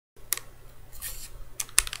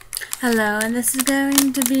Hello, and this is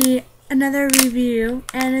going to be another review,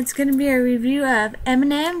 and it's going to be a review of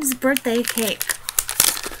M&M's birthday cake.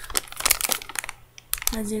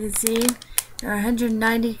 As you can see, there are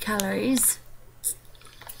 190 calories.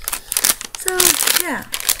 So, yeah.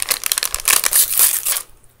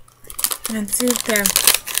 Let's see if they're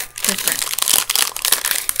different.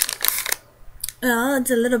 Well, it's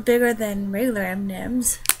a little bigger than regular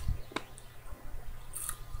M&M's.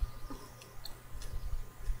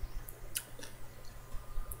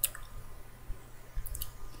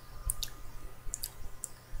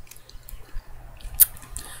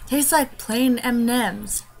 Tastes like plain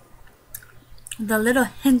M&M's with a little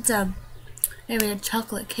hint of maybe a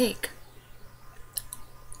chocolate cake.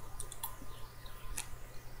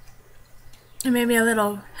 And maybe a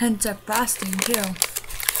little hint of frosting too.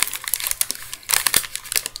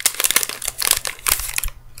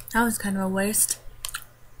 That was kind of a waste.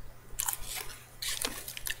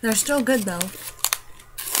 They're still good though.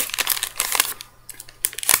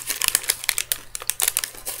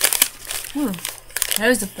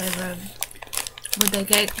 There's the flavor of birthday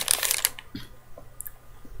cake.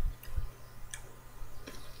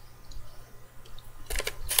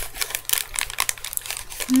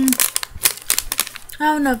 I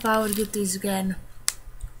don't know if I would get these again.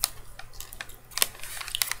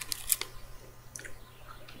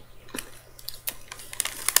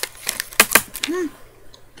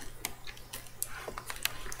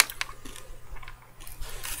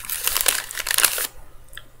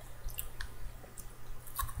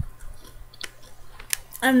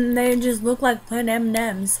 And they just look like plain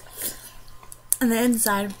M&M's on the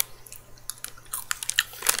inside.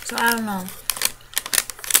 So I don't know.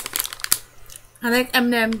 I think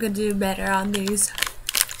M&M could do better on these.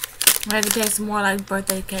 It could taste more like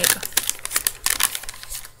birthday cake.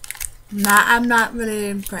 I'm not really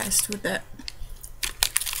impressed with it.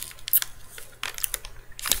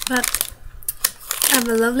 But have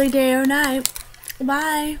a lovely day or night.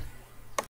 Bye.